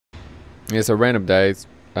Yeah, so random days.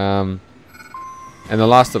 And The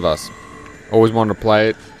Last of Us. Always wanted to play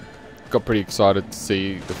it. Got pretty excited to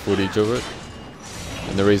see the footage of it.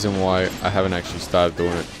 And the reason why I haven't actually started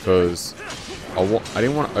doing it, because I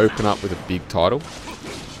didn't want to open up with a big title.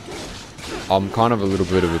 I'm kind of a little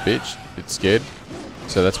bit of a bitch, a bit scared.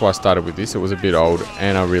 So that's why I started with this. It was a bit old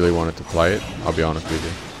and I really wanted to play it. I'll be honest with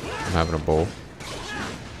you. I'm having a ball.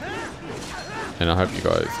 And I hope you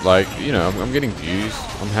guys, like, you know, I'm getting views.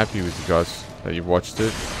 I'm happy with you guys that you've watched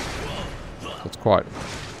it. It's quite,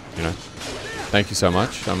 you know. Thank you so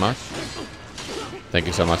much, so much. Thank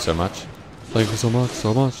you so much, so much. Thank you so much,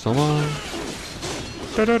 so much, so much.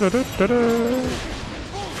 Da -da -da -da -da -da.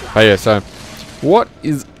 But yeah, so what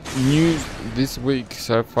is news this week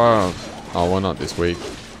so far? Oh, well, not this week.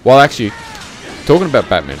 Well, actually, talking about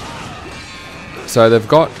Batman. So they've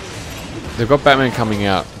got Batman coming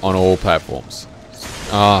out on all platforms.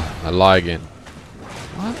 Ah, I lie again.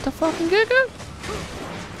 What the fucking giga?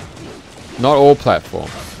 Not all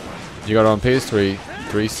platforms. You got it on PS3,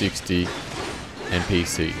 360, and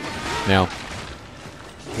PC. Now,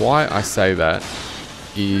 why I say that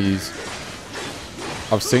is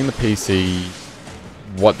I've seen the PC,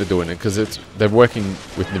 what they're doing, because they're working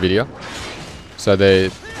with NVIDIA. So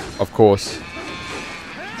of course,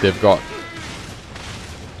 they've got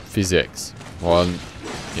PhysX. Well,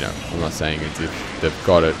 you know, I'm not saying it's if they've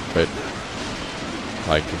got it, but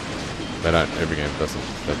like they don't. Every game doesn't.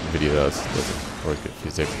 That NVIDIA doesn't always get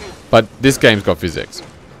PhysX. But this game's got PhysX.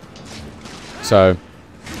 So,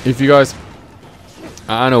 if you guys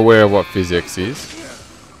aren't aware of what PhysX is,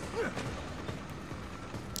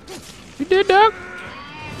 you did, dog.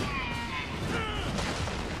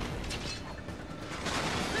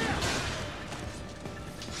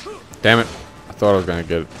 Damn it! I thought I was gonna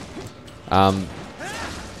get it.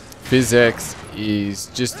 PhysX is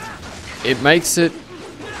just, it makes it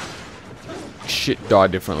shit die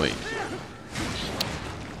differently.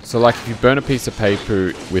 So like if you burn a piece of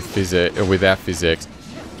paper with PhysX or without PhysX,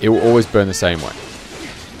 it will always burn the same way.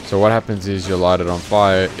 So what happens is you light it on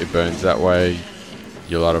fire, it burns that way.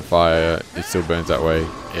 You light a fire, it still burns that way.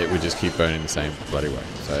 It would just keep burning the same bloody way.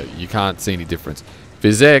 So you can't see any difference.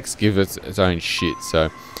 PhysX gives it its own shit. So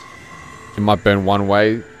it might burn one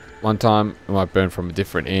way one time, it might burn from a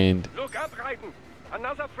different end. Look up, Raiden.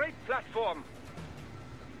 Another freight platform.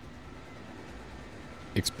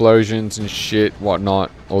 Explosions and shit,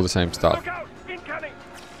 whatnot, all the same stuff. Look out, incoming.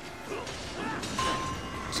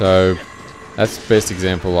 So that's the best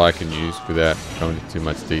example I can use without going into too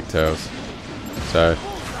much details. So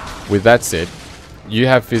with that said, you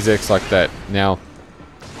have PhysX like that. Now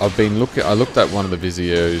I looked at one of the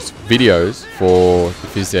videos for the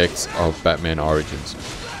PhysX of Batman Origins.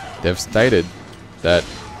 They've stated that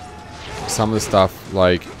some of the stuff,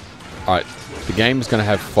 like, the game is going to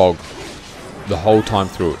have fog the whole time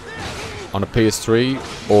through it. On a PS3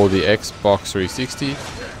 or the Xbox 360,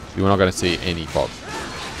 you're not going to see any fog.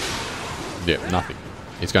 Yeah, nothing.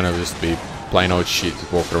 It's going to just be plain old shit,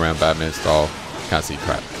 just walking around Batman style. Can't see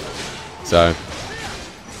crap. So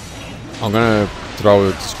I'm going to throw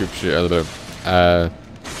a description, a little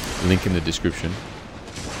link in the description,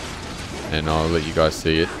 and I'll let you guys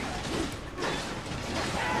see it.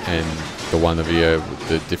 And the one the video with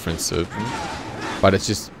the difference of, but it's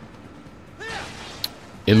just,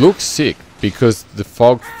 it looks sick because the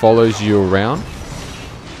fog follows you around.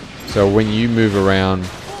 So when you move around,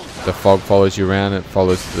 the fog follows you around. It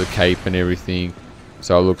follows the cape and everything.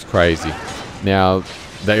 So it looks crazy. Now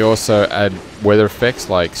they also add weather effects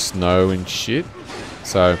like snow and shit.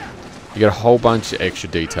 So you get a whole bunch of extra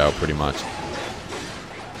detail pretty much.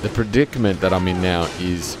 The predicament that I'm in now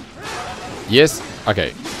is, yes,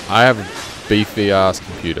 okay, I have a beefy ass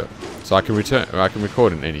computer, so I can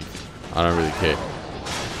record in anything. I don't really care.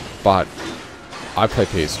 But I play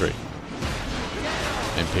PS3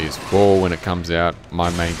 and PS4 when it comes out, my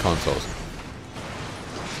main consoles.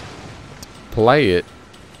 Play it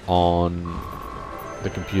on the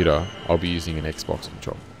computer, I'll be using an Xbox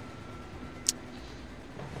controller.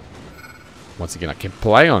 Once again, I can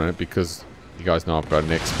play on it because you guys know I've got an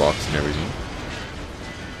Xbox and everything.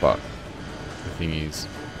 But the thing is,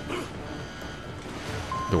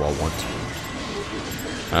 do I want to?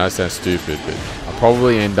 I know that sounds stupid, but I'll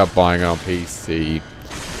probably end up buying it on PC,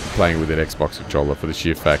 playing with an Xbox controller for the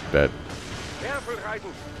sheer fact that... Careful,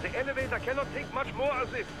 Raiden. The elevator cannot take much more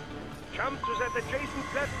of this. Jump to that adjacent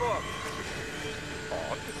platform.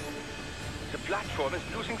 Odd. The platform is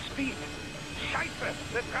losing speed.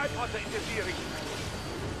 Scheiße! The tripods are interfering.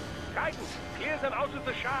 Raiden, clear them out of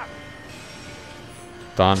the shaft.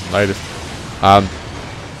 Done. Latest.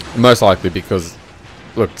 Most likely because,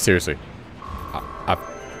 look, seriously,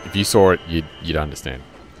 If you saw it, you'd understand.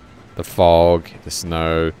 The fog, the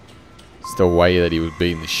snow, it's the way that he was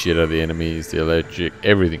beating the shit out of the enemies, the electric,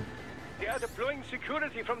 everything. They are deploying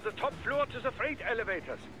security from the top floor to the freight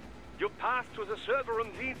elevators. You pass to the server room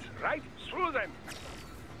leads right through them.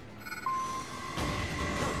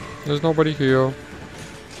 There's nobody here.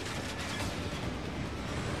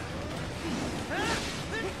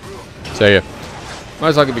 So yeah,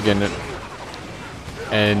 most likely be getting it.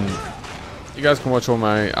 And you guys can watch all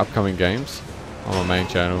my upcoming games on my main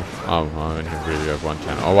channel. Oh, I only really have one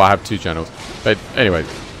channel. Oh, I have 2 channels. But anyway,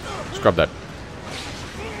 scrub that.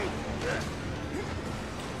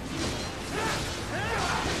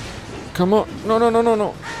 Come on. No, no, no, no,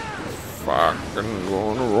 no. Fucking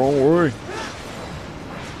going the wrong way.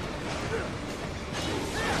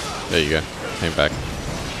 There you go. Came back.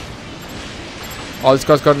 Oh, this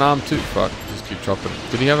guy's got an arm too. Fuck. Just keep chopping.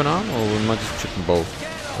 Did he have an arm, or am I just tripping balls?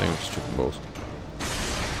 I think I'm just tripping balls.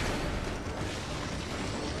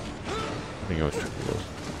 I think I was tripping balls.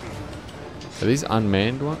 Are these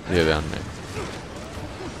unmanned ones? Yeah, they're unmanned.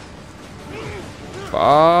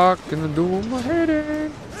 Fucking doing my head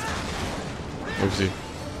in. Oopsie.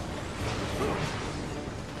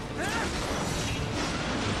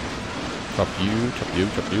 Chop you, chop you,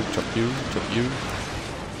 chop you, chop you, chop you.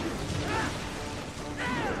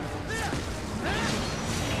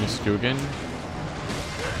 Missed you again.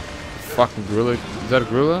 Fucking gorilla. Is that a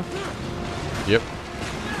gorilla? Yep.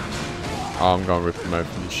 Oh, I'm gonna rip them out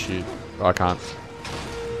for this shit. Oh, I can't.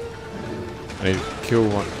 I need to kill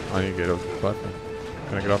one. I need to get off the platform.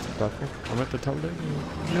 Can I get off the platform? I'm at the top there.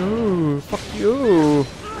 No, fuck you.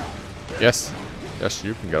 Yes. Yes,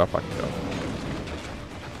 you can get off. I can get off.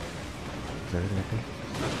 Is everything okay?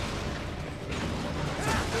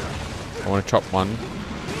 I want to chop one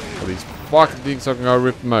of these fucking things so I can go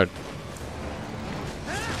rip them out.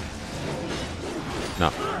 No.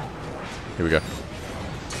 Here we go.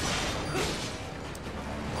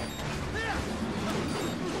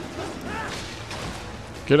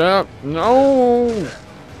 Get out! No!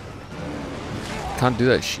 Can't do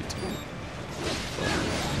that shit.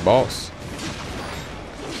 Boss.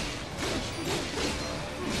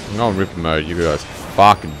 I'm going rip mode. You guys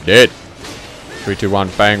fucking dead. 3, 2, 1,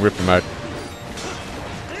 bang, rip mode.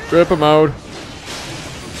 Ripper mode.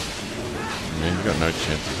 Man, you got no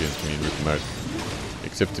chance against me in ripper mode.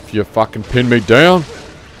 Except if you fucking pin me down.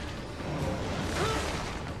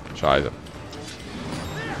 Scheiße.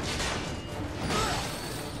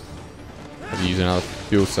 Have to use another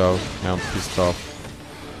fuel cell. Now I'm pissed off.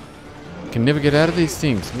 I can never get out of these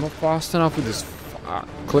things. I'm not fast enough with this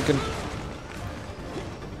clicking.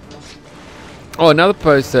 Oh, another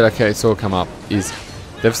post that I saw come up is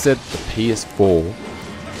they've said the PS4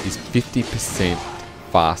 is 50%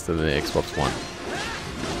 faster than the Xbox One.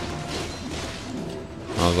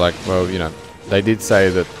 I was like, well, you know, they did say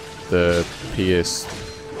that the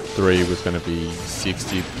PS3 was going to be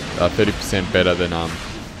 30% better than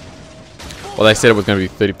well, they said it was going to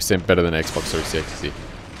be 30% better than Xbox 360,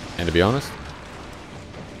 and to be honest,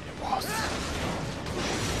 it was.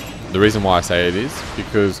 The reason why I say it is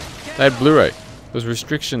because they had Blu-ray. There's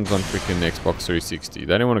restrictions on freaking Xbox 360. They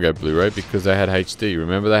didn't want to go Blu-ray because they had HD.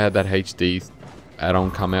 Remember they had that HD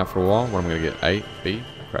add-on come out for a while? What am I going to get? A? B?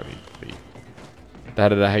 Crappy. B. They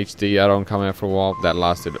had a HD add-on come out for a while. That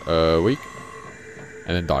lasted a week.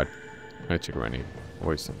 And then died. I'm going to check around here.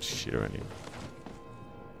 Always some shit around here.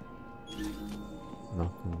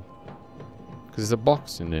 Nothing. Because there's a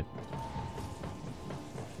box in there.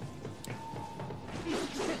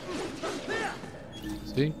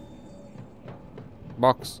 See?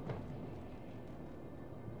 Box.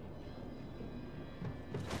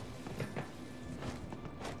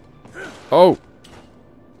 Oh!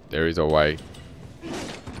 There is a way.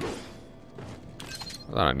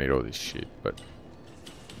 I don't need all this shit, but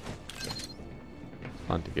it's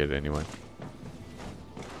fun to get it anyway.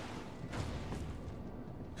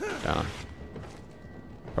 Down.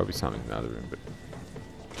 Probably something in the other room, but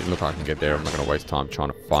didn't look like I can get there. I'm not going to waste time trying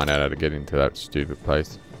to find out how to get into that stupid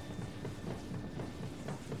place.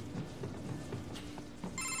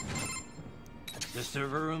 The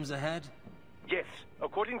server rooms ahead? Yes,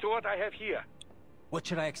 according to what I have here. What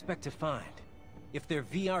should I expect to find? If they're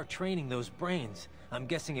VR training those brains, I'm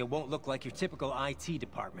guessing it won't look like your typical IT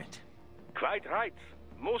department. Quite right.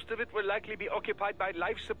 Most of it will likely be occupied by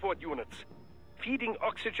life support units. Feeding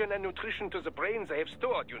oxygen and nutrition to the brains they have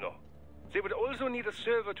stored, you know. They would also need a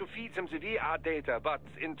server to feed them the VR data, but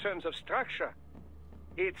in terms of structure,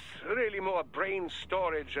 it's really more brain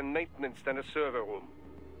storage and maintenance than a server room.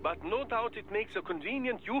 But no doubt it makes a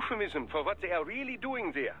convenient euphemism for what they are really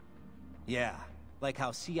doing there. Yeah, Like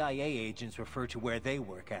how CIA agents refer to where they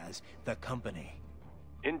work as the company.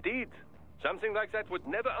 Indeed. Something like that would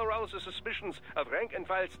never arouse the suspicions of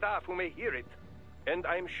rank-and-file staff who may hear it. And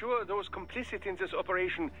I'm sure those complicit in this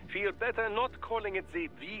operation feel better not calling it the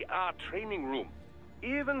VR training room.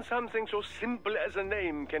 Even something so simple as a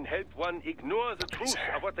name can help one ignore the truth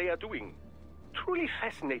of what they are doing. Truly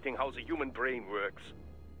fascinating how the human brain works.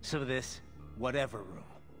 So this, whatever room,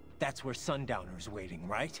 that's where Sundowner's waiting,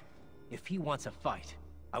 right? If he wants a fight,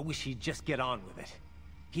 I wish he'd just get on with it.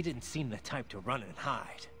 He didn't seem the type to run and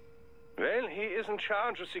hide. Well, he is in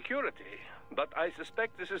charge of security, but I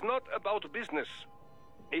suspect this is not about business.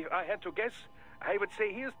 If I had to guess, I would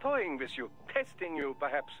say he is toying with you, testing you,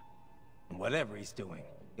 perhaps. Whatever he's doing,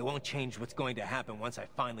 it won't change what's going to happen once I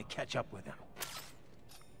finally catch up with him.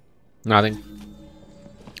 Nothing.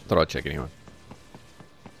 Thought I'd check anyway.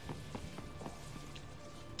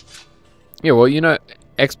 Yeah, well, you know,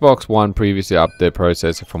 Xbox One previously upped their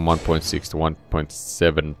processor from 1.6 to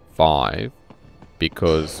 1.75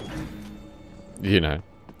 because, you know,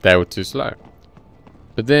 they were too slow.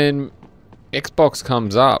 But then Xbox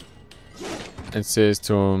comes up and says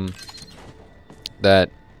to them that,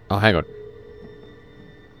 oh, hang on.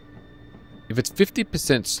 If it's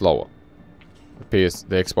 50% slower, the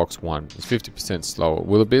Xbox One is 50% slower,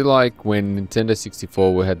 will it be like when Nintendo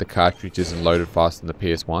 64 had the cartridges and loaded faster than the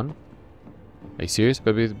PS1? Are you serious?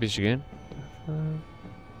 Better be the bitch again?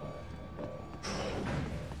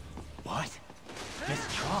 What? Miss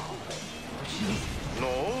Troll? She's...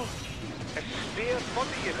 No. A spare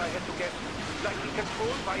body, if I had to guess. Likely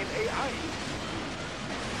controlled by an AI.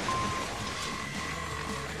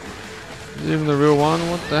 Is it even the real one?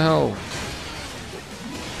 What the hell?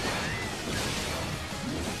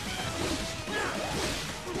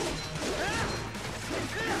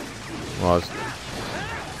 Was.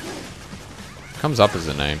 Comes up as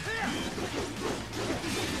a name.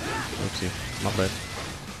 Oopsie, not bad.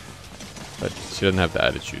 But she doesn't have the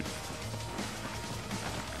attitude.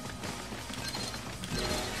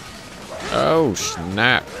 Oh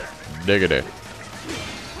snap! Diggity.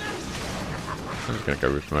 I'm just gonna go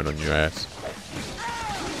rip mode on your ass.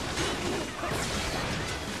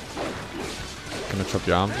 Can I chop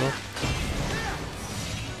your arms off?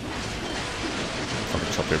 I'm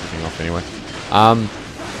gonna chop everything off anyway.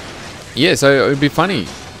 Yeah, so it would be funny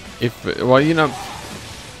if, well, you know,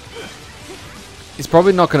 it's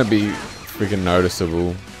probably not going to be freaking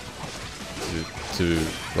noticeable to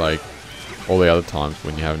like all the other times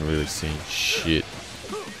when you haven't really seen shit.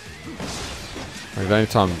 Like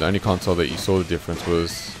the only console that you saw the difference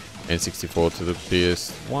was N64 to the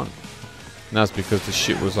PS1. And that's because the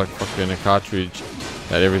shit was like fucking a cartridge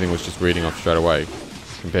that everything was just reading off straight away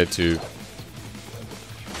compared to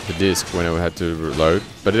the disc when it had to reload,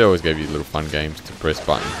 but it always gave you little fun games to press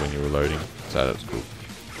buttons when you were loading, so that was cool.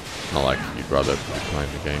 Not like you'd rather be playing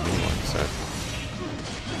the game anyway, so.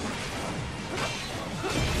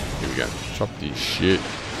 Here we go, chop this shit.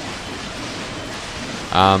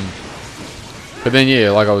 But then yeah,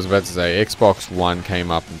 like I was about to say, Xbox One came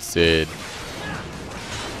up and said,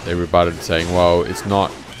 they rebutted saying, well, it's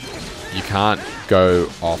not, you can't go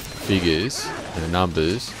off the figures and the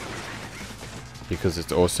numbers, because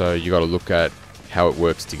it's also, you got to look at how it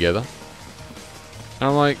works together. And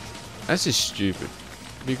I'm like, that's just stupid,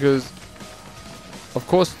 because of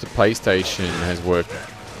course the PlayStation has worked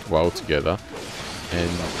well together, and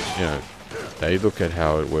you know, they look at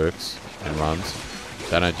how it works and runs.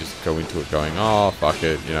 They don't just go into it going, oh fuck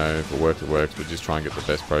it, you know, if it works, we'll just try and get the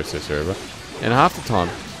best processor ever. And half the time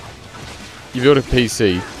you build a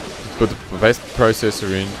PC, put the best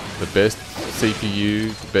processor in, the best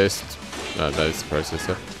CPU, the best, no, that is the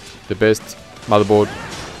processor, the best motherboard,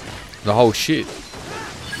 the whole shit,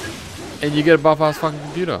 and you get a buff-ass fucking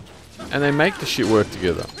computer, and they make the shit work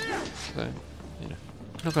together. So, you know,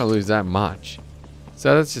 you're not gonna lose that much.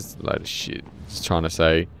 So that's just a load of shit. Just trying to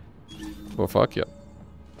say, well, fuck you.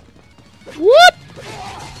 What?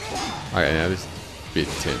 Okay, now this is a bit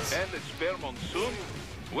intense. And it's fair monsoon?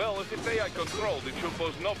 Well, if it's AI controlled, it should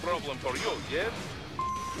pose no problem for you, yes?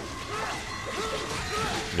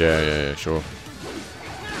 Yeah, sure.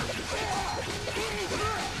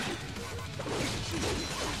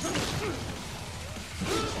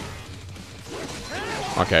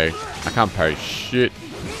 Okay, I can't parry shit.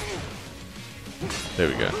 There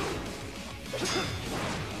we go.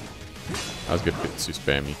 That was good, a bit too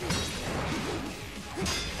spammy.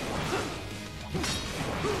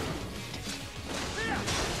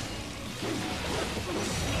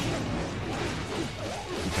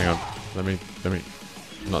 Hang on, let me,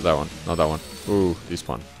 not that one, ooh, this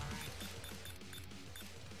one.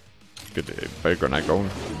 Good, better grenade going.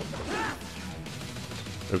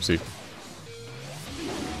 Oopsie.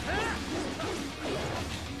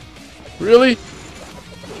 Really?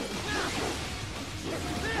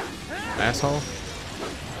 Asshole.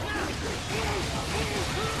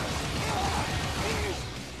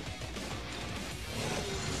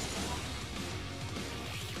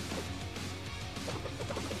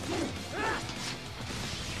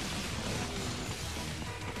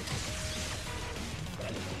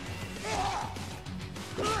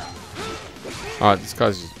 Alright, this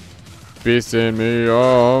guy's just pissing me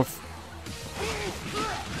off.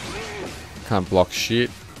 Can't block shit.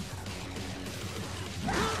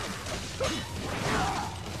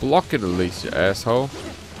 Block it at least, you asshole.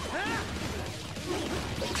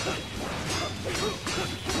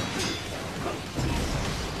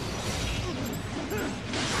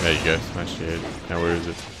 There you go, smash your head. Now where is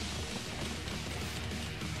it?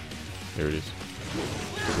 There it is.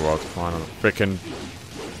 Took a while to find on a frickin'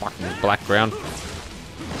 fucking background.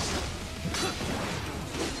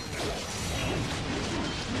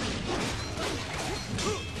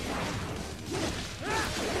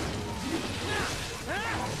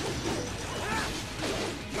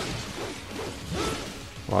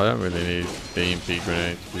 Well, I don't really need the EMP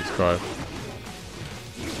grenade for this guy.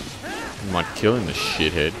 I might kill him, the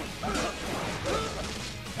shithead.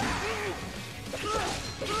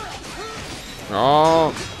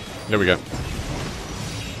 Oh, there we go.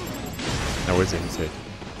 Now where's his head?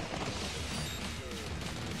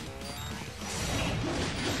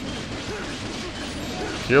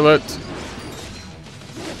 Kill it.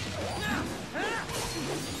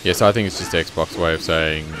 Yes, I think it's just Xbox way of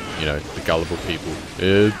saying, you know, the gullible people.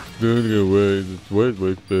 It's going away. It's way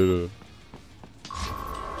better.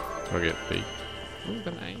 I get B.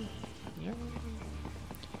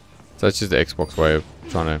 So that's just the Xbox way of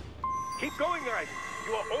trying to. Keep going, Raiden.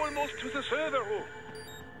 You are almost to the server room.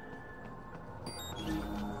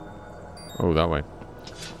 Oh, that way.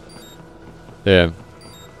 Yeah.